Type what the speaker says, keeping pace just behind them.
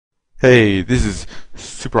Hey, this is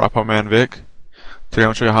Super iPod Man Vic. Today I'm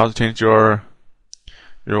gonna show you how to change your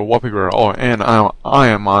wallpaper. Oh, and I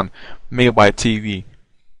am on MegaByteTV.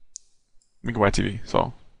 MegaByteTV.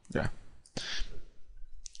 So yeah,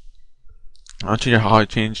 I'll show you how to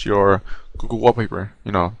change your Google wallpaper.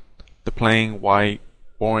 You know, the plain white,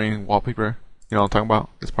 boring wallpaper. You know what I'm talking about?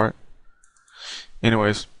 This part.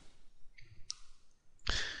 Anyways,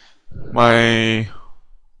 my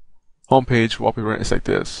homepage wallpaper is like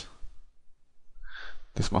this.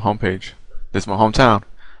 This is my homepage. This is my hometown,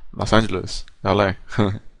 Los Angeles, LA.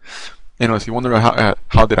 Anyways, you wonder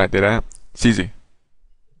how did I do that? It's easy.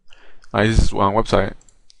 This is one website.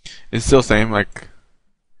 It's still the same.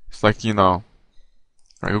 It's like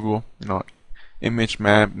right, Google. Image,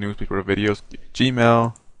 map, newspaper, videos,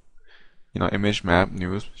 Gmail. Image, map,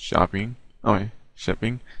 news, shopping.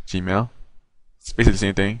 Shipping, Gmail. It's basically the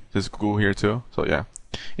same thing. Just Google here too. So yeah,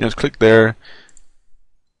 just click there.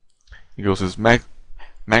 It goes to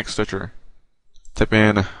McSearcher. Type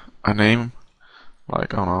in a name,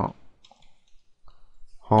 like I don't know,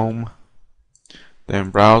 home.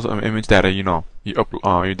 Then browse an image data. You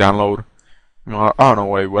download. I don't know,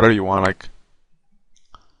 whatever you want, like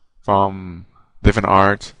from different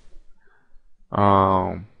art.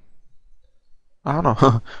 I don't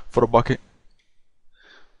know, photo bucket.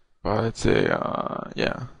 But let's say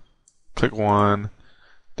yeah. Click one,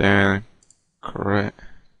 then correct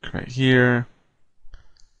here.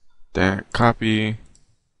 Then copy,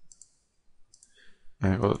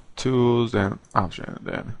 and go to tools, then option,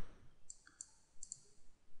 then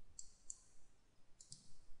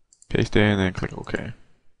paste in, and click OK.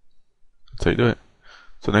 That's how you do it.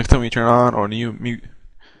 So next time you turn on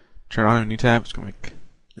turn on a new tab, it's gonna make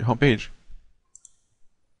your home page.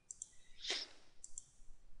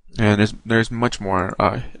 And there's much more.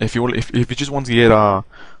 If you just want to get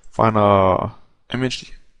find a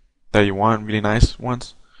image that you want, really nice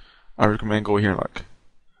ones, I recommend go here, like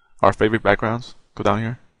our favorite backgrounds. Go down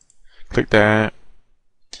here, click that,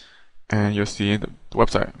 and you'll see the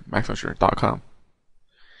website McSearcher.com.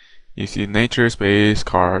 You see nature, space,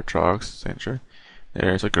 car, trucks, nature.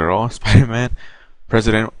 There's a girl, Spider-Man,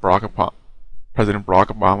 President Barack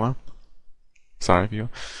Obama. Sorry if you.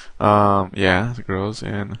 Yeah, the girls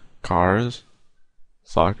in cars,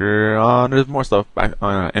 soccer. There's more stuff back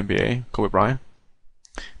on NBA, Kobe Bryant.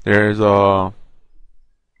 There's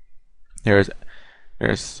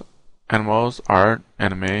animals, art,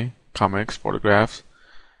 anime, comics, photographs,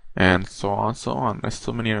 and so on. There's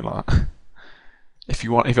so many, a lot. If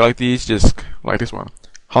you like these, just like this one,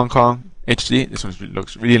 Hong Kong HD. This one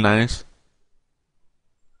looks really nice.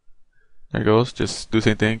 There it goes. Just do the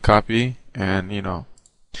same thing, copy, and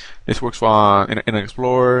this works on Internet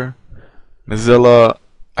Explorer, Mozilla.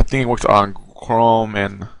 I think it works on Chrome,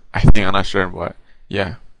 and I'm not sure, but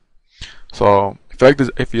yeah. So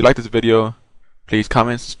if you like this video, please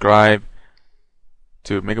comment, subscribe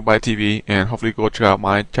to MegaByteTV, and hopefully go check out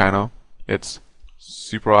my channel. It's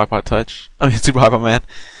Super iPod Man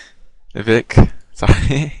Vic.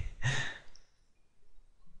 Sorry.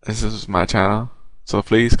 This is my channel, so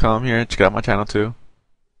please come here, check out my channel too.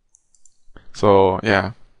 So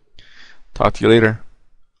yeah, talk to you later.